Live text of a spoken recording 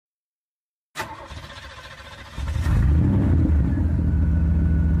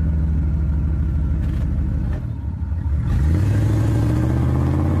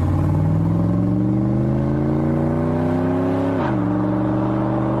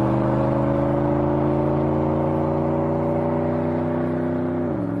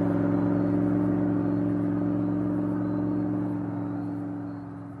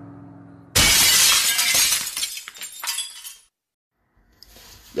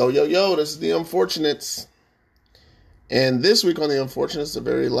Yo, yo, yo, this is The Unfortunates. And this week on The Unfortunates, the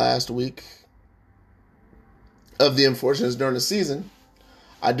very last week of The Unfortunates during the season,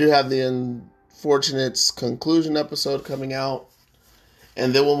 I do have The Unfortunates conclusion episode coming out,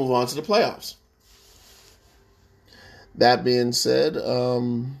 and then we'll move on to the playoffs. That being said,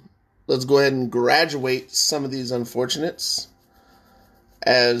 let's go ahead and graduate some of these Unfortunates,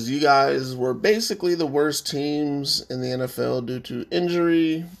 as you guys were basically the worst teams in the NFL due to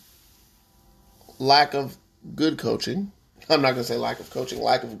injury, lack of good coaching. I'm not going to say lack of coaching,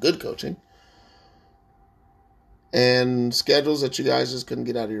 lack of good coaching. And schedules that you guys just couldn't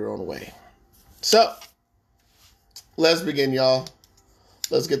get out of your own way. So, let's begin, y'all.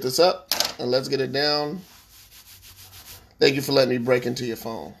 Let's get this up and let's get it down. Thank you for letting me break into your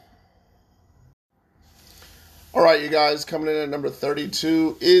phone. All right, you guys, coming in at number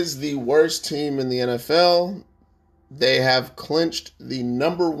 32 is the worst team in the NFL. They have clinched the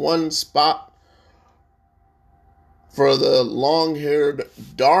number one spot for the long-haired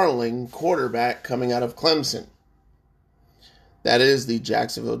darling quarterback coming out of Clemson. That is the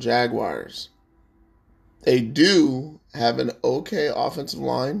Jacksonville Jaguars. They do have an okay offensive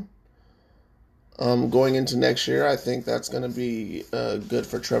line. Going into next year, I think that's going to be good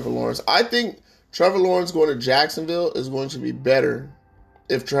for Trevor Lawrence. I think Trevor Lawrence going to Jacksonville is going to be better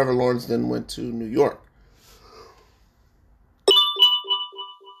if Trevor Lawrence then went to New York.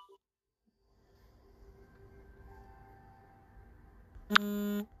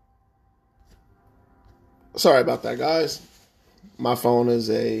 Sorry about that, guys. My phone is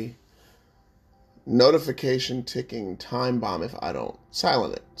a notification ticking time bomb if I don't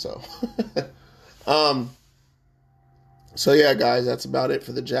silent it. So yeah, guys, that's about it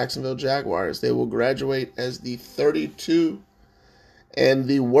for the Jacksonville Jaguars. They will graduate as the 32 and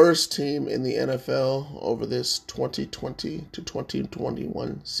the worst team in the NFL over this 2020 to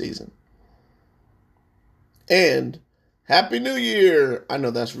 2021 season. And Happy New Year! I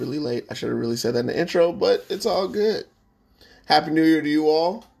know that's really late. I should have really said that in the intro, but it's all good. Happy New Year to you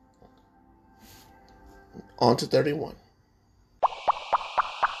all. On to 31.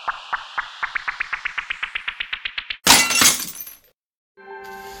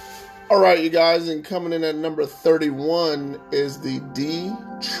 All right, you guys, and coming in at number 31 is the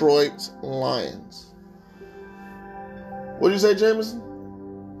Detroit Lions. What did you say, Jameson?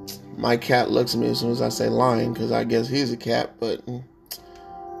 My cat looks at me as soon as I say lion, because I guess he's a cat, but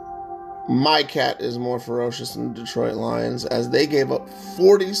my cat is more ferocious than the Detroit Lions, as they gave up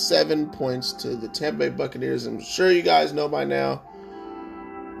 47 points to the Tampa Bay Buccaneers. I'm sure you guys know by now.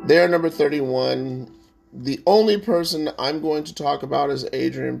 They're number 31. The only person I'm going to talk about is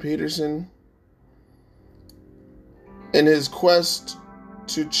Adrian Peterson in his quest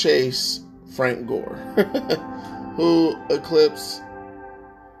to chase Frank Gore, who eclipsed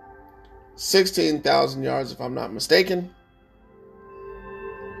 16,000 yards, if I'm not mistaken,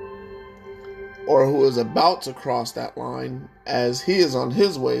 or who is about to cross that line as he is on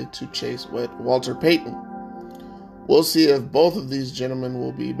his way to chase Walter Payton. We'll see if both of these gentlemen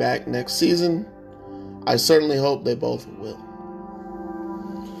will be back next season. I certainly hope they both will.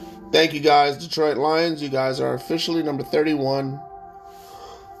 Thank you, guys. Detroit Lions, you guys are officially number 31.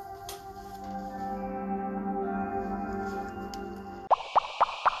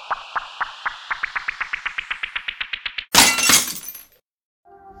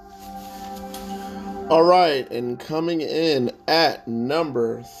 All right, and coming in at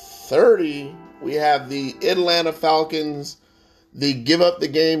number 30, we have the Atlanta Falcons, the give up the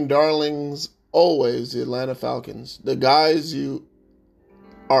game darlings. Always the Atlanta Falcons. The guys you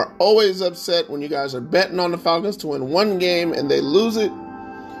are always upset when you guys are betting on the Falcons to win one game and they lose it.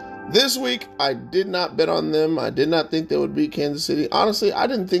 This week, I did not bet on them. I did not think they would beat Kansas City. Honestly, I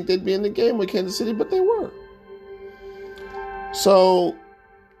didn't think they'd be in the game with Kansas City, but they were. So,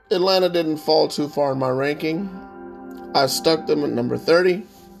 Atlanta didn't fall too far in my ranking. I stuck them at number 30.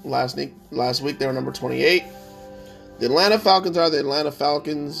 Last week, they were number 28. The Atlanta Falcons are the Atlanta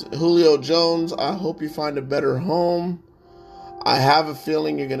Falcons. Julio Jones, I hope you find a better home. I have a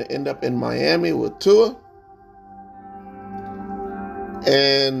feeling you're going to end up in Miami with Tua.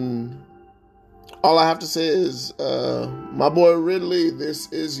 And all I have to say is, my boy Ridley,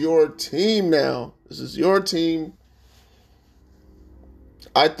 this is your team now. This is your team.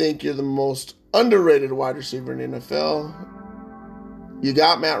 I think you're the most underrated wide receiver in the NFL. You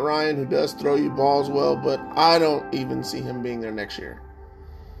got Matt Ryan, who does throw you balls well, but I don't even see him being there next year.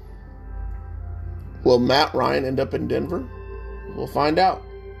 Will Matt Ryan end up in Denver? We'll find out.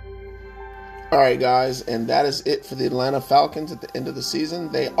 All right, guys, and that is it for the Atlanta Falcons at the end of the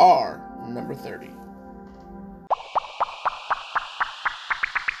season. They are number 30.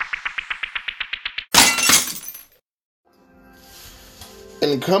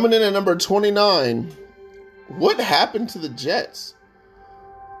 And coming in at number 29, what happened to the Jets?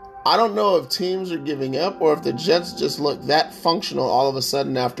 I don't know if teams are giving up or if the Jets just look that functional all of a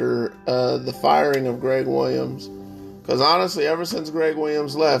sudden after the firing of Greg Williams. Because honestly, ever since Greg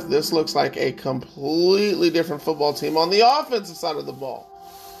Williams left, this looks like a completely different football team on the offensive side of the ball.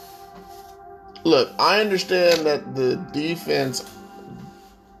 Look, I understand that the defense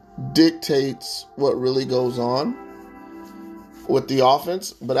dictates what really goes on with the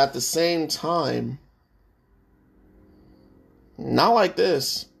offense, but at the same time, not like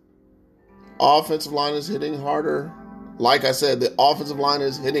this. Offensive line is hitting harder. Like I said, the offensive line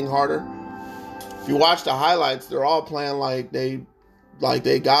is hitting harder. If you watch the highlights, they're all playing like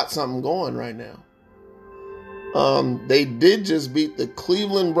they got something going right now. They did just beat the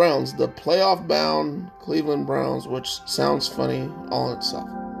Cleveland Browns, the playoff-bound Cleveland Browns, which sounds funny all in itself.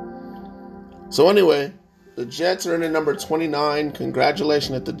 So anyway, the Jets are in at number 29.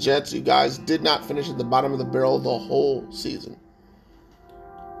 Congratulations at the Jets. You guys did not finish at the bottom of the barrel the whole season.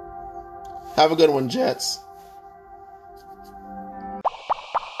 Have a good one, Jets.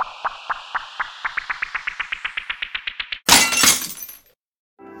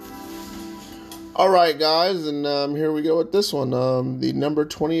 All right, guys, and here we go with this one. The number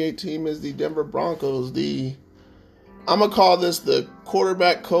 28 team is the Denver Broncos. I'm going to call this the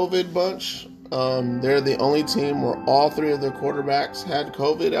quarterback COVID bunch. They're the only team where all three of their quarterbacks had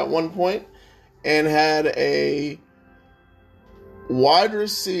COVID at one point and had a wide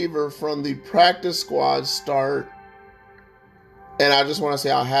receiver from the practice squad start. And I just want to say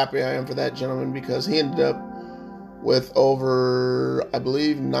how happy I am for that gentleman because he ended up with over, I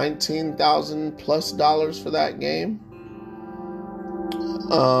believe, $19,000+ for that game.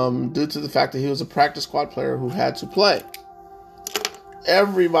 Due to the fact that he was a practice squad player who had to play.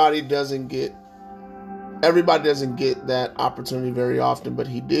 Everybody doesn't get that opportunity very often, but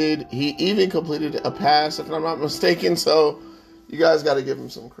he did. He even completed a pass, if I'm not mistaken, so you guys got to give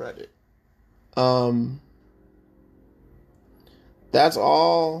him some credit. That's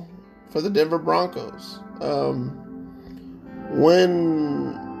all for the Denver Broncos.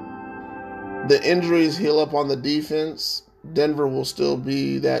 When the injuries heal up on the defense, Denver will still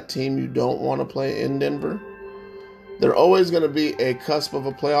be that team you don't want to play in Denver. They're always going to be a cusp of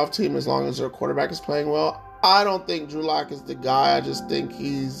a playoff team as long as their quarterback is playing well. I don't think Drew Lock is the guy. I just think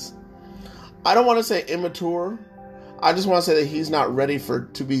I don't want to say immature. I just want to say that he's not ready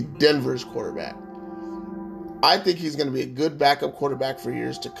to be Denver's quarterback. I think he's going to be a good backup quarterback for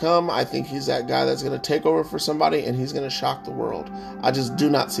years to come. I think he's that guy that's going to take over for somebody and he's going to shock the world. I just do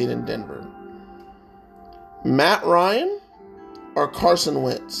not see it in Denver. Matt Ryan or Carson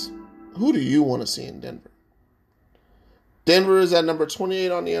Wentz? Who do you want to see in Denver? Denver is at number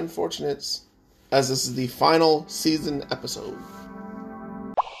 28 on the Unfortunates, as this is the final season episode.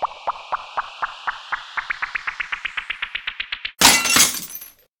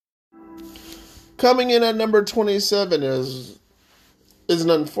 Coming in at number 27 is an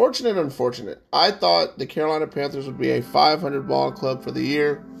unfortunate. I thought the Carolina Panthers would be a 500 ball club for the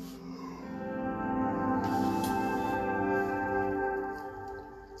year.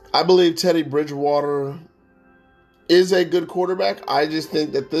 I believe Teddy Bridgewater is a good quarterback. I just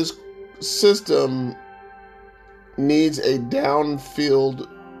think that this system needs a downfield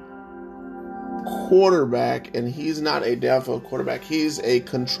quarterback, and he's not a downfield quarterback. He's a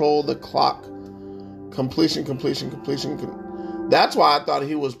control the clock. Completion. That's why I thought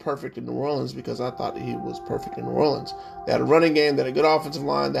he was perfect in New Orleans, because I thought he was perfect in New Orleans. They had a running game, they had a good offensive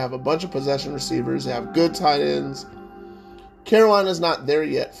line, they have a bunch of possession receivers, they have good tight ends. Carolina's not there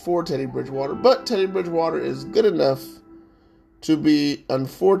yet for Teddy Bridgewater, but Teddy Bridgewater is good enough to be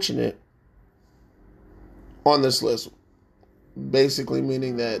unfortunate on this list. Basically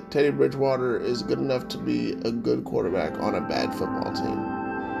meaning that Teddy Bridgewater is good enough to be a good quarterback on a bad football team.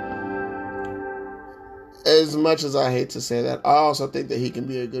 As much as I hate to say that, I also think that he can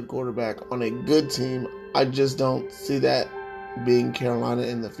be a good quarterback on a good team. I just don't see that being Carolina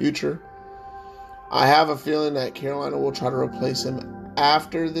in the future. I have a feeling that Carolina will try to replace him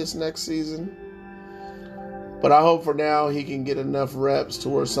after this next season. But I hope for now he can get enough reps to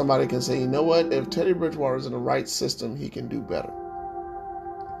where somebody can say, you know what, if Teddy Bridgewater is in the right system, he can do better.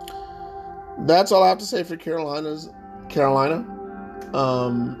 That's all I have to say for Carolina.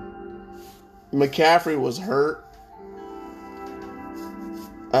 McCaffrey was hurt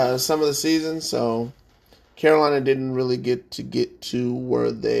some of the season, so Carolina didn't really get to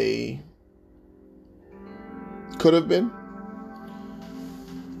where they could have been.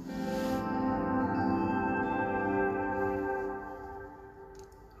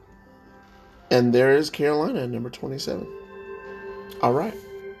 And there is Carolina at number 27. All right.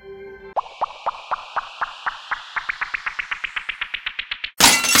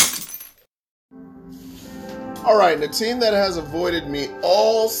 All right, and the team that has avoided me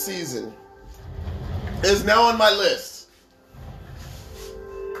all season is now on my list.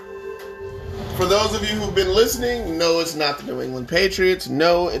 For those of you who've been listening, no, it's not the New England Patriots.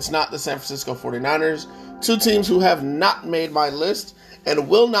 No, it's not the San Francisco 49ers. Two teams who have not made my list and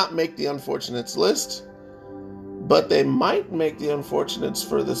will not make the unfortunates list. But they might make the unfortunates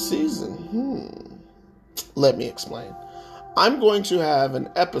for the season. Let me explain. I'm going to have an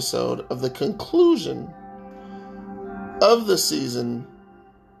episode of the conclusion of the season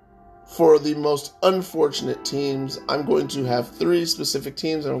for the most unfortunate teams. I'm going to have 3 specific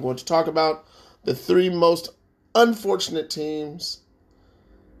teams that I'm going to talk about. The 3 most unfortunate teams.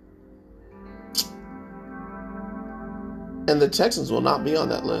 And the Texans will not be on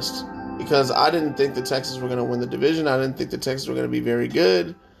that list. Because I didn't think the Texans were going to win the division. I didn't think the Texans were going to be very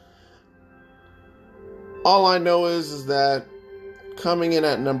good. All I know is that coming in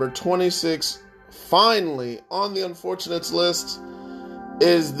at number 26, finally on the unfortunates list,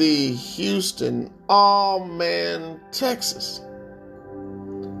 is the Houston Texas.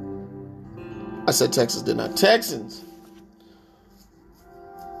 I said Texas, didn't I? Texans.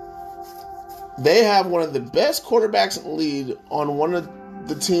 They have one of the best quarterbacks in the league on one of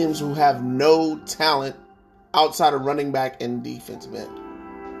the teams who have no talent outside of running back and defensive end.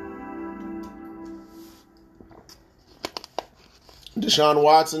 Deshaun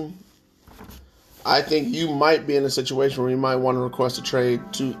Watson, I think you might be in a situation where you might want to request a trade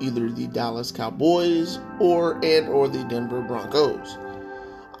to either the Dallas Cowboys or the Denver Broncos.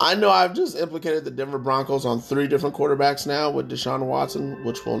 I know I've just implicated the Denver Broncos on 3 different quarterbacks now with Deshaun Watson,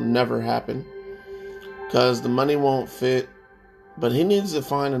 which will never happen because the money won't fit. But he needs to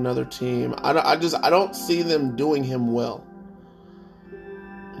find another team. I don't see them doing him well.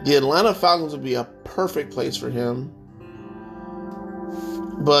 The Atlanta Falcons would be a perfect place for him.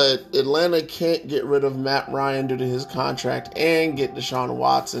 But Atlanta can't get rid of Matt Ryan due to his contract and get Deshaun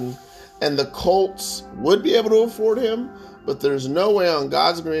Watson. And the Colts would be able to afford him. But there's no way on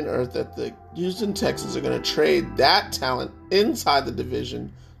God's green earth that the Houston Texans are going to trade that talent inside the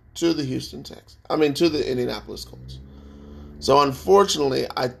division to the to the Indianapolis Colts. So unfortunately,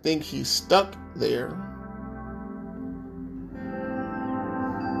 I think he's stuck there.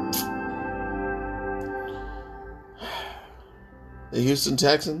 The Houston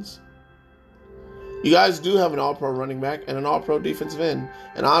Texans. You guys do have an all-pro running back and an all-pro defensive end.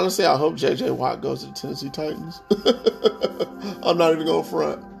 And honestly, I hope J.J. Watt goes to the Tennessee Titans. I'm not even going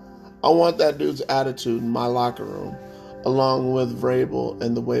front. I want that dude's attitude in my locker room, along with Vrabel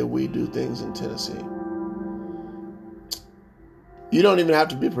and the way we do things in Tennessee. You don't even have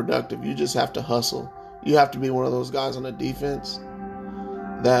to be productive. You just have to hustle. You have to be one of those guys on the defense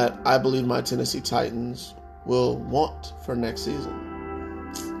that I believe my Tennessee Titans will want for next season.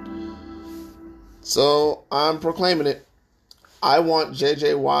 So I'm proclaiming it. I want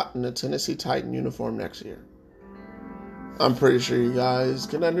J.J. Watt in the Tennessee Titan uniform next year. I'm pretty sure you guys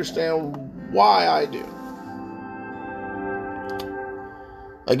can understand why I do.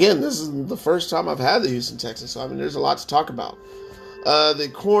 Again, this is the first time I've had the Houston Texans, so there's a lot to talk about. The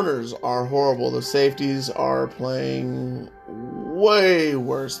corners are horrible. The safeties are playing way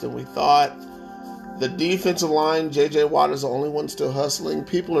worse than we thought. The defensive line, J.J. Watt is the only one still hustling.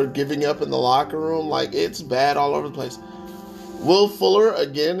 People are giving up in the locker room. It's bad all over the place. Will Fuller,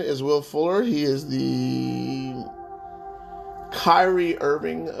 again, is Will Fuller. He is the Kyrie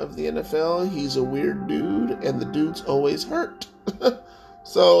Irving of the NFL. He's a weird dude, and the dude's always hurt.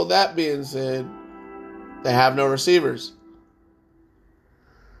 So, that being said, they have no receivers.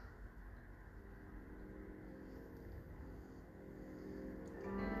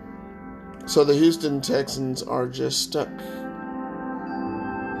 So the Houston Texans are just stuck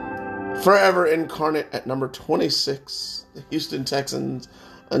forever incarnate at number 26. The Houston Texans,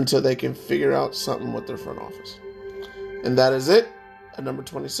 until they can figure out something with their front office. And that is it at number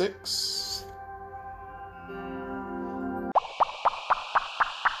 26.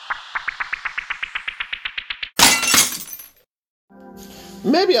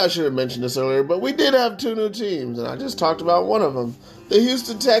 Maybe I should have mentioned this earlier, but we did have 2 new teams, and I just talked about one of them. The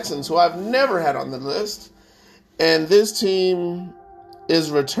Houston Texans, who I've never had on the list. And this team is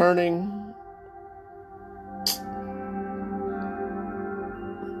returning.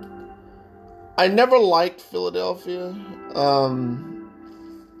 I never liked Philadelphia.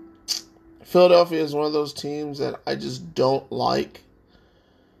 Philadelphia is one of those teams that I just don't like.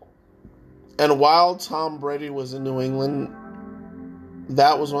 And while Tom Brady was in New England,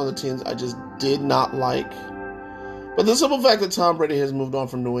 that was one of the teams I just did not like. But the simple fact that Tom Brady has moved on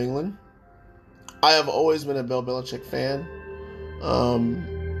from New England, I have always been a Bill Belichick fan.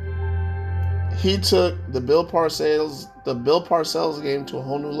 He took the Bill Parcells game to a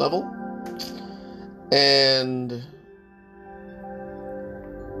whole new level. And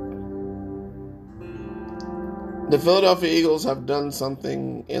the Philadelphia Eagles have done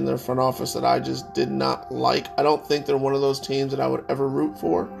something in their front office that I just did not like. I don't think they're one of those teams that I would ever root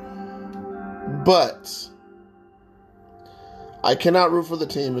for. But I cannot root for the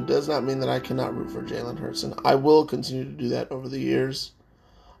team. It does not mean that I cannot root for Jalen Hurts. And I will continue to do that over the years.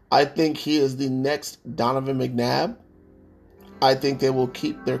 I think he is the next Donovan McNabb. I think they will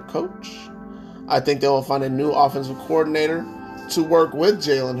keep their coach. I think they will find a new offensive coordinator to work with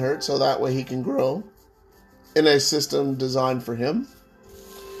Jalen Hurts so that way he can grow in a system designed for him.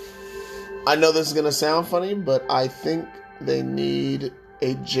 I know this is going to sound funny, but I think they need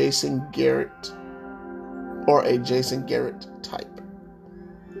a Jason Garrett or a Jason Garrett type.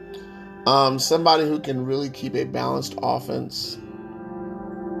 Somebody who can really keep a balanced offense.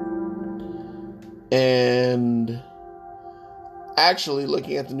 And actually,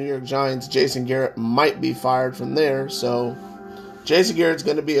 looking at the New York Giants, Jason Garrett might be fired from there. So, Jason Garrett's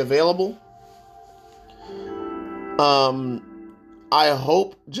going to be available. I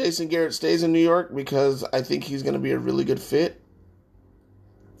hope Jason Garrett stays in New York because I think he's going to be a really good fit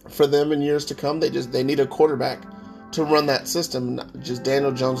for them in years to come. They need a quarterback to run that system. Just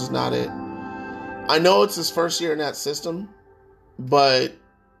Daniel Jones is not it. I know it's his first year in that system, but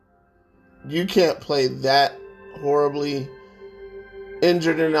you can't play that horribly,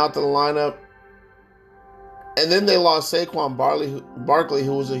 injured and out the lineup. And then they lost Saquon Barkley,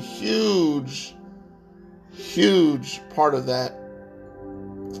 who was a huge part of that.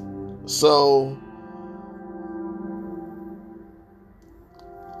 So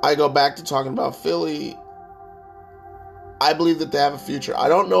I go back to talking about Philly. I believe that they have a future. I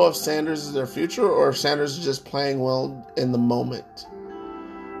don't know if Sanders is their future or if Sanders is just playing well in the moment.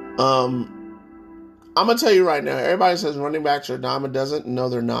 I'm going to tell you right now, everybody says running backs are a dime a dozen. No,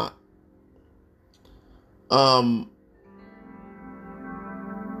 they're not.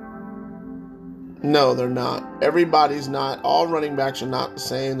 No, they're not. Everybody's not. All running backs are not the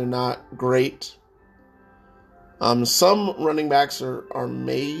same. They're not great. Some running backs are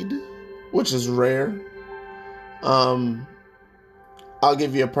made, which is rare. I'll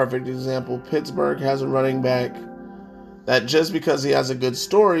give you a perfect example. Pittsburgh has a running back that just because he has a good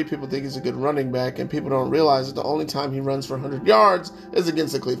story, people think he's a good running back, and people don't realize that the only time he runs for 100 yards is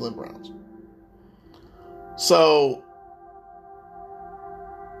against the Cleveland Browns. So,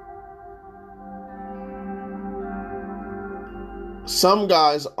 some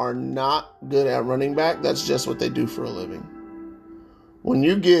guys are not good at running back. That's just what they do for a living. When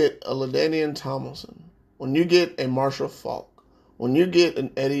you get a LaDainian Tomlinson, when you get a Marshall Faulk, when you get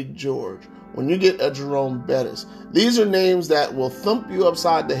an Eddie George, when you get a Jerome Bettis, these are names that will thump you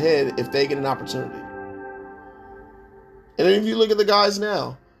upside the head if they get an opportunity. And if you look at the guys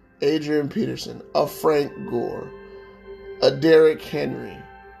now, Adrian Peterson, a Frank Gore, a Derrick Henry,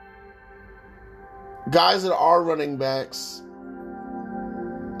 guys that are running backs,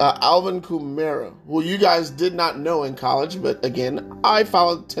 Alvin Kamara, who you guys did not know in college, but again, I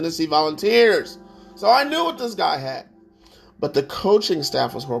followed Tennessee Volunteers, so I knew what this guy had. But the coaching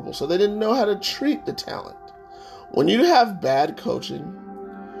staff was horrible, so they didn't know how to treat the talent. When you have bad coaching,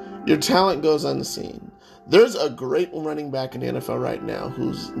 your talent goes unseen. There's a great running back in the NFL right now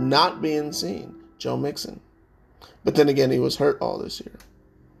who's not being seen, Joe Mixon. But then again, he was hurt all this year.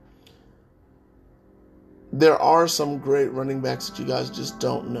 There are some great running backs that you guys just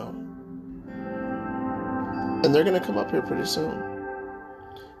don't know. And they're going to come up here pretty soon.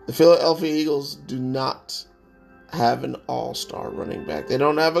 The Philadelphia Eagles do not have an all-star running back. They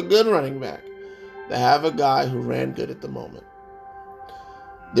don't have a good running back. They have a guy who ran good at the moment.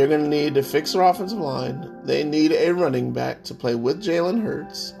 They're going to need to fix their offensive line. They need a running back to play with Jalen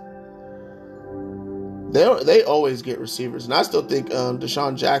Hurts. They always get receivers. And I still think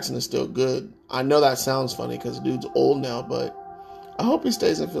Deshaun Jackson is still good. I know that sounds funny because the dude's old now, but I hope he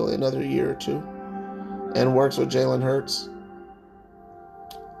stays in Philly another year or two and works with Jalen Hurts.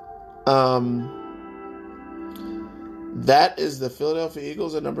 That is the Philadelphia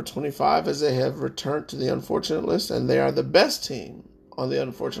Eagles at number 25 as they have returned to the unfortunate list, and they are the best team on the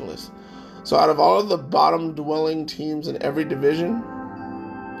unfortunate list. So out of all of the bottom-dwelling teams in every division,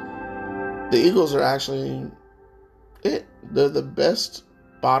 the Eagles are actually it. They're the best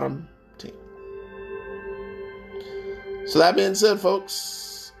bottom team. So that being said,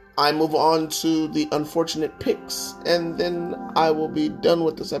 folks, I move on to the unfortunate picks, and then I will be done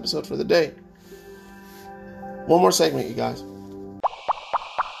with this episode for the day. One more segment, you guys.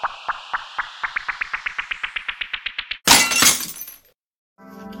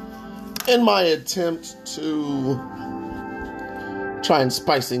 In my attempt to try and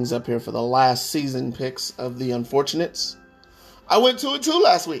spice things up here for the last season picks of the Unfortunates, I went 2-2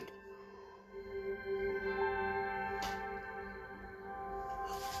 last week.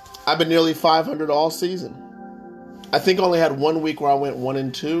 I've been nearly 500 all season. I think I only had 1 week where I went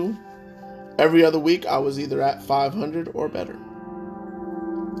 1-2. Every other week I was either at 500 or better.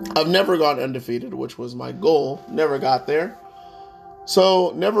 I've never gone undefeated, which was my goal. Never got there.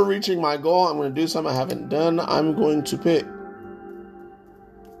 So, never reaching my goal, I'm going to do something I haven't done. I'm going to pick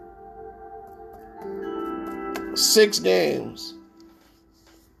 6 games.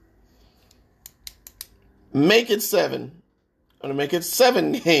 Make it 7. I'm going to make it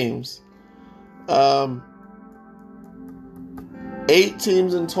 7 games. 8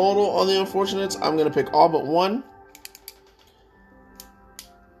 teams in total on the Unfortunates. I'm going to pick all but 1.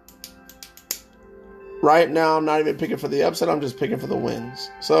 Right now, I'm not even picking for the upset. I'm just picking for the wins.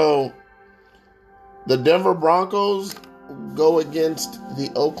 So, the Denver Broncos go against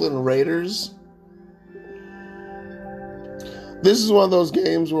the Oakland Raiders. This is one of those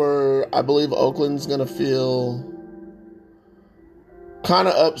games where I believe Oakland's going to feel kind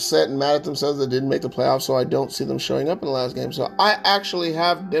of upset and mad at themselves that didn't make the playoffs, so I don't see them showing up in the last game. So, I actually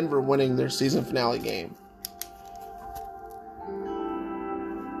have Denver winning their season finale game.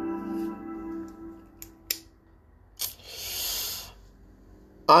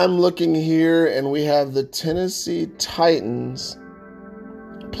 I'm looking here, and we have the Tennessee Titans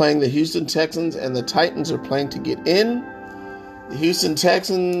playing the Houston Texans, and the Titans are playing to get in. The Houston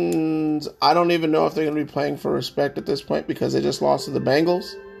Texans, I don't even know if they're going to be playing for respect at this point because they just lost to the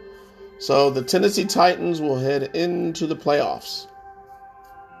Bengals. So the Tennessee Titans will head into the playoffs.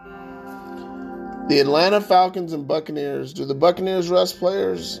 The Atlanta Falcons and Buccaneers. Do the Buccaneers rest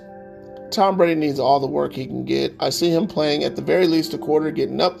players? Tom Brady needs all the work he can get. I see him playing at the very least a quarter,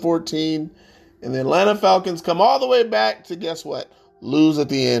 getting up 14. And the Atlanta Falcons come all the way back to, guess what? Lose at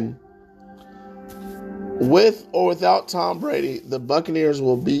the end. With or without Tom Brady, the Buccaneers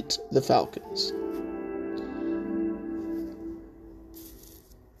will beat the Falcons.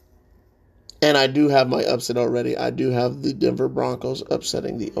 And I do have my upset already. I do have the Denver Broncos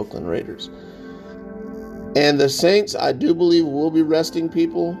upsetting the Oakland Raiders. And the Saints, I do believe, will be resting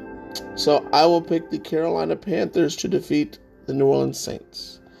people. So I will pick the Carolina Panthers to defeat the New Orleans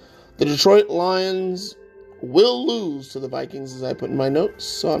Saints. The Detroit Lions will lose to the Vikings, as I put in my notes,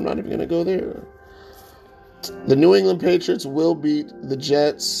 so I'm not even going to go there. The New England Patriots will beat the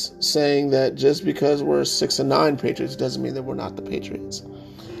Jets, saying that just because we're 6-9 Patriots doesn't mean that we're not the Patriots.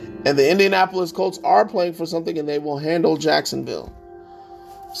 And the Indianapolis Colts are playing for something, and they will handle Jacksonville.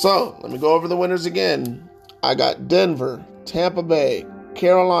 So, let me go over the winners again. I got Denver, Tampa Bay,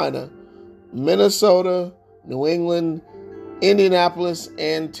 Carolina, Minnesota, New England, Indianapolis,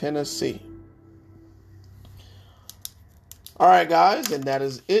 and Tennessee. All right, guys, and that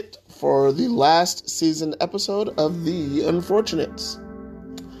is it for the last season episode of The Unfortunates.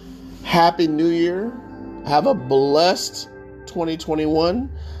 Happy New Year. Have a blessed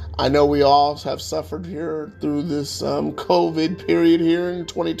 2021. I know we all have suffered here through this COVID period here in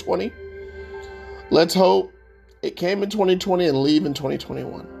 2020. Let's hope it came in 2020 and leave in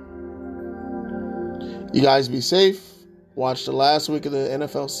 2021. You guys be safe. Watch the last week of the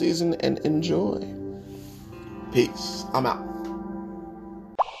NFL season and enjoy. Peace. I'm out.